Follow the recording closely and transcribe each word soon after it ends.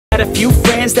Had a few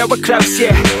friends that were close,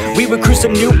 yeah. We would cruise to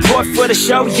Newport for the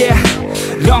show, yeah.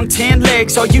 Long tan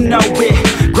legs, oh you know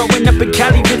it. Growing up in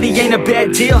Cali really ain't a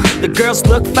bad deal. The girls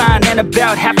look fine and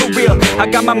about half a real. I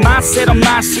got my mindset on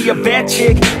mine, she a bad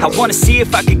chick. I wanna see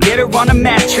if I could get her on a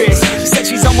mattress. Said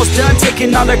she's almost done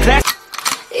taking all her class.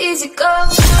 Easy go.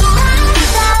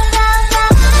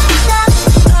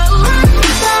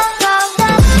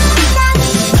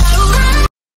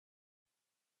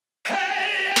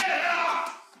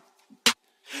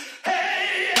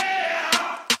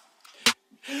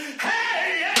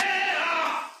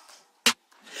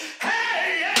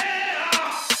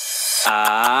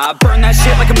 I burn that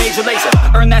shit like a major laser,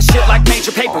 earn that shit like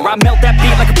major paper. I melt that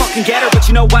beat like a fucking getter, but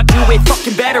you know I do it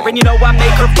fucking better. And you know I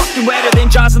make her fucking wetter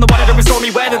than Jaws in the water during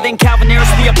stormy weather, than Calvin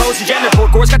Harris the opposing gender. Poor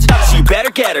Gore's got you nuts, so you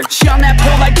better get her. She on that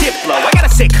pole like Diplo, I got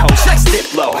a sick hoe, she likes dip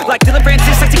low. Like Dylan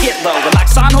Francis likes to get low, and like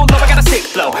Son hold low, I got a sick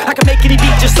flow. I can make any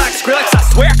beat just like Skrillex, I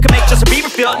swear I can make Justin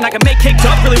Bieber feel it. And I can make Kicked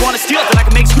Up really wanna steal it, then I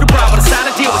can make Scooter Braun but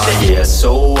decide to deal with it. Yeah,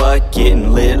 so what?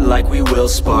 Getting lit like we Will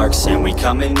Sparks, and we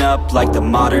coming up like the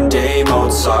modern day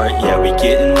Mozart. Yeah, we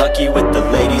getting lucky with the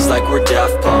ladies like we're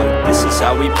Daft Punk. This is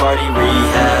how we party,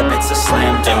 rehab, it's a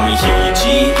slam dunk. And we hear you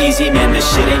G-Eazy, man, this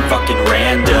shit ain't fucking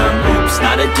random. Oops,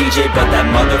 not a DJ, but that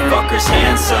motherfucker's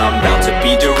handsome. About to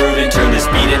be Darude and turn this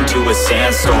beat into a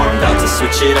sandstorm. About to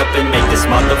switch it up and make this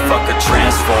motherfucker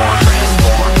transform.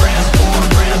 Transform, transform,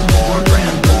 transform, transform,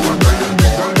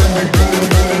 transform.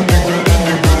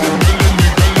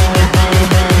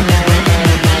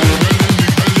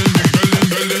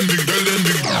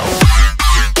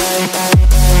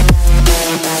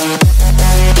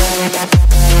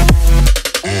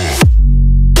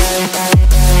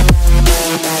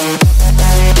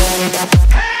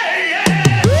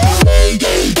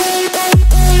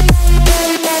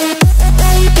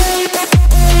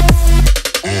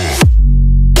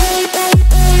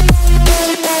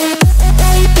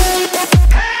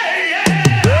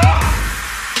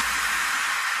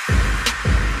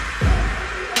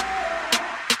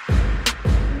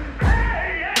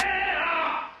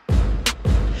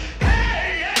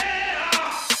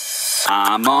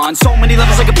 I'm on so many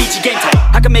levels like a beachy game type.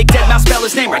 I can make dead mouse spell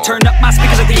his name right. Turn up my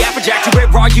speakers like the Afrojack. Where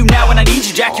are you now when I need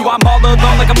you, Jack? You, I'm all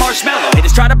alone like a marshmallow.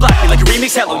 Haters try to block me like a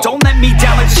remix hello. Don't let me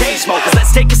down like the Chainsmokers.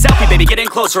 Let's take a selfie, baby, get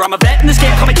in closer. I'm a vet in this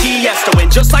game, call me Tiesto.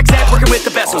 And just like Zed, working with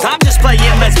the vessels, I'm just playing,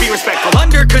 let's be respectful.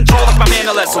 Under control like my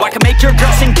man Alesso. So I can make your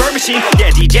girl sing Bird Machine.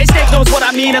 Yeah, DJ Snake knows what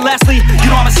I mean. And lastly, you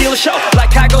know I'ma steal a show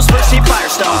like Kygo's first seat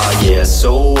Firestone. Yeah,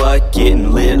 so what?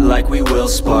 Getting lit like we Will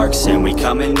Sparks, and we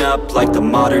coming up like the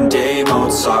modern day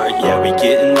Mozart. Yeah, we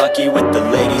getting lucky with the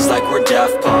ladies like we're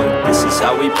Daft Punk. This is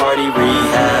how we party,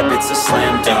 rehab, it's a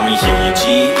slam dunk. And we hear you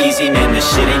G-Eazy, man, this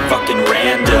shit ain't fucking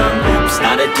random. Oops,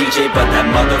 not a DJ, but that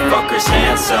motherfucker's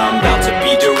handsome. About to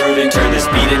be Darude and turn this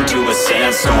beat into a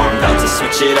sandstorm. About to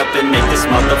switch it up and make this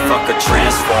motherfucker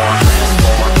transform.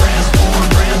 Transform, transform,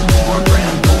 transform,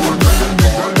 transform, transform.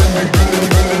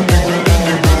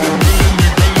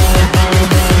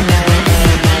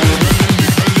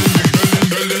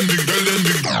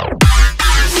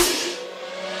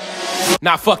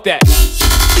 Nah, fuck that.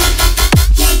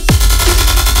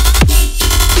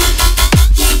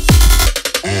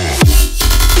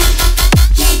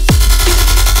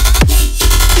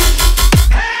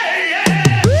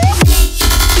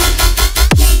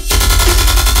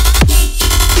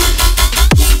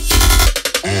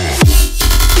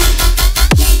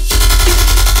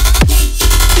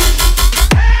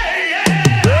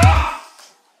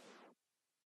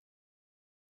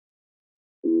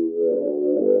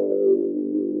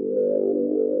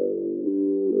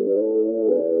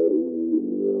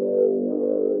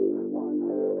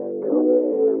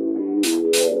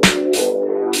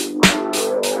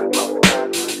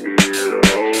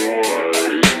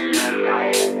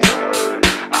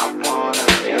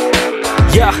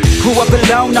 Yeah, grew up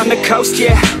alone on the coast,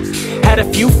 yeah. Had a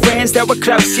few friends that were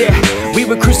close, yeah. We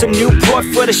would cruise to Newport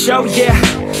for the show, yeah.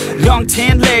 Long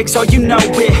tan legs, oh you know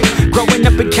it. Growing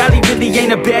up in Cali really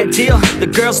ain't a bad deal. The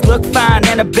girls look fine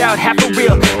and about half a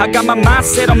real. I got my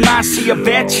mindset on mine, she a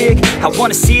bad chick. I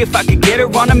wanna see if I could get her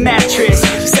on a mattress.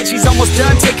 Said she's almost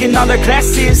done taking all her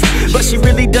classes, but she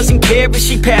really doesn't care if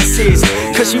she passes,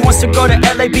 cause she wants to go to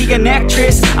LA, be an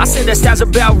actress. I said that sounds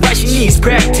about right, she needs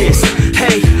practice.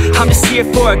 Hey, I'm just here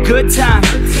for a good time.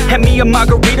 Had me a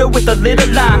margarita with a little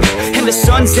lime, and the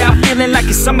sun's out feeling like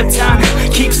it's summertime.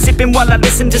 Keep sipping while I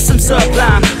listen to some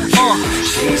Sublime.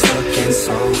 She's looking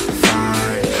so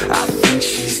fine, I think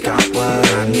she's got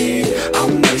what I need.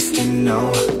 I'm wasting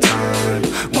no time,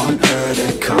 want her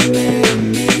to come into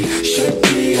me. Should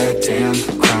be a damn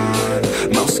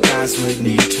crime, most guys would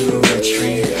need to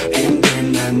retreat. And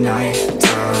in the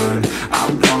nighttime, I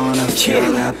wanna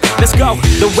feel that body. Let's go,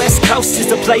 the West Coast is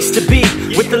the place to be.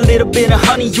 With a little bit of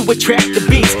honey you attract the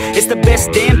bees. It's the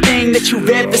best damn thing that you've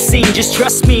ever seen. Just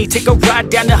trust me, take a ride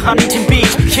down to Huntington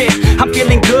Beach. Yeah, I'm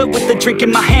feeling good with the drink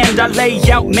in my hand. I lay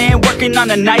out, man, working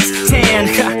on a nice tan.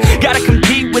 Gotta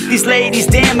compete with these ladies,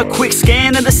 damn. A quick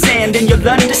scan of the sand and you'll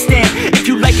understand. If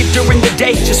you like it during the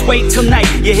day, just wait till night.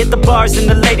 You hit the bars and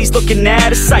the ladies looking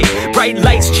at a sight. Bright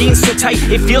lights, jeans so tight,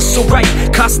 it feels so right.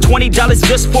 Costs $20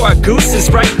 just for a goose and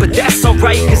Sprite. But that's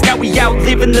alright, cause now we out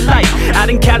living the life. Out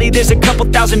in Cali there's a couple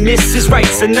thousand Mrs.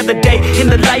 Rights. Another day in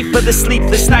the life of the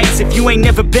sleepless nights. If you ain't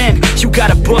never been, you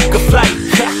gotta book a flight.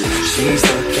 She's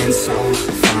looking so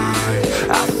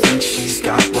fine, I think she's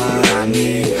got what I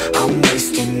need. I'm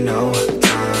wasting no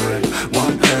time,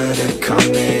 want her to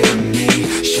come into me.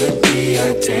 Should be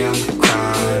a damn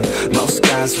crime, most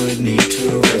guys would need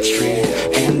to retreat.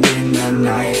 And in the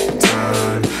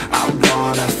nighttime, I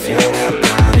wanna feel that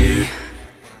body.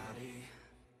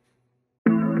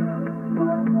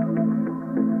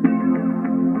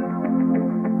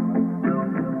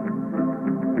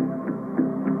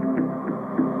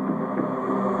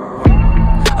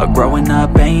 Growing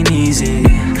up ain't easy.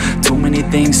 Too many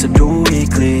things to do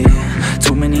weekly.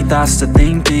 Too many thoughts to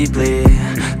think deeply.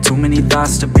 Too many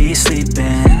thoughts to be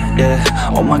sleeping. Yeah,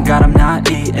 oh my god, I'm not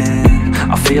eating.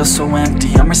 I feel so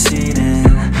empty, I'm receding.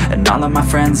 And all of my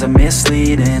friends are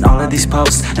misleading. All of these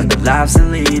posts and the lives they're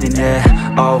leading. Yeah,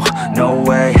 oh, no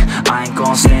way, I ain't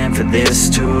gon' stand for this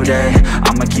today.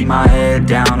 I'ma keep my head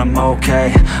down, I'm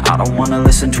okay. I don't wanna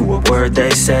listen to a word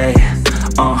they say.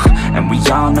 And we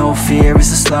all know fear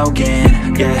is a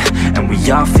slogan, yeah. And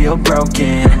we all feel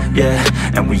broken, yeah.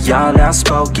 And we all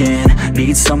outspoken,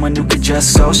 need someone who could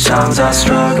just so shout. Sometimes I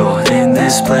struggle in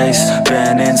this place,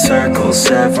 been in circles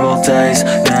several days,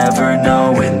 never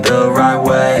knowing the right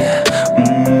way,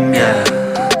 yeah.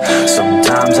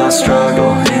 Sometimes I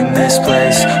struggle in this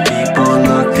place, people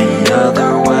look the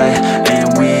other way,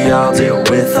 and we all deal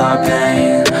with our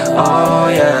pain, oh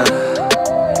yeah.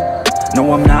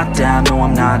 No, I'm not down, no,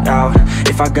 I'm not out.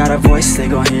 If I got a voice, they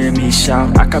gon' hear me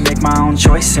shout. I can make my own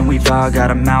choice and we've all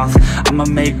got a mouth. I'ma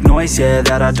make noise, yeah,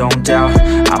 that I don't doubt.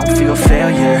 I don't feel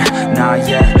failure, not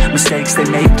yet. Mistakes they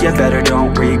make, you better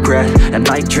don't regret. And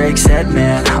like Drake said,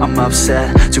 man, I'm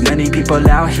upset. Too many people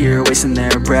out here wasting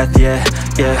their breath, yeah,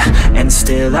 yeah. And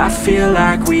still I feel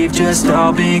like we've just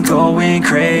all been going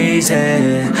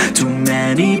crazy. Too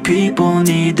many people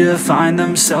need to find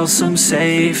themselves some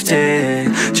safety.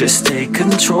 Just take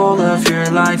control of your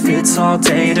life, it's all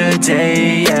day to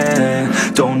day,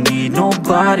 yeah. Don't need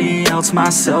nobody else,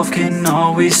 myself can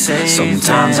always save.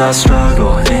 Sometimes I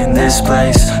struggle in this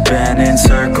place, been in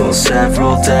circles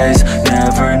several days,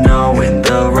 never knowing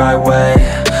the right way,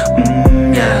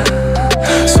 yeah.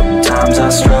 Sometimes I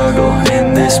struggle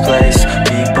in this place,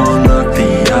 people look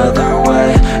the other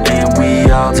way, and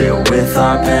we all deal with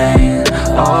our pain,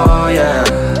 oh yeah.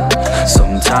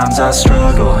 Sometimes I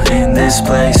struggle in this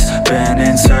place, been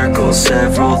in circles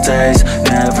several days,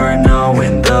 never know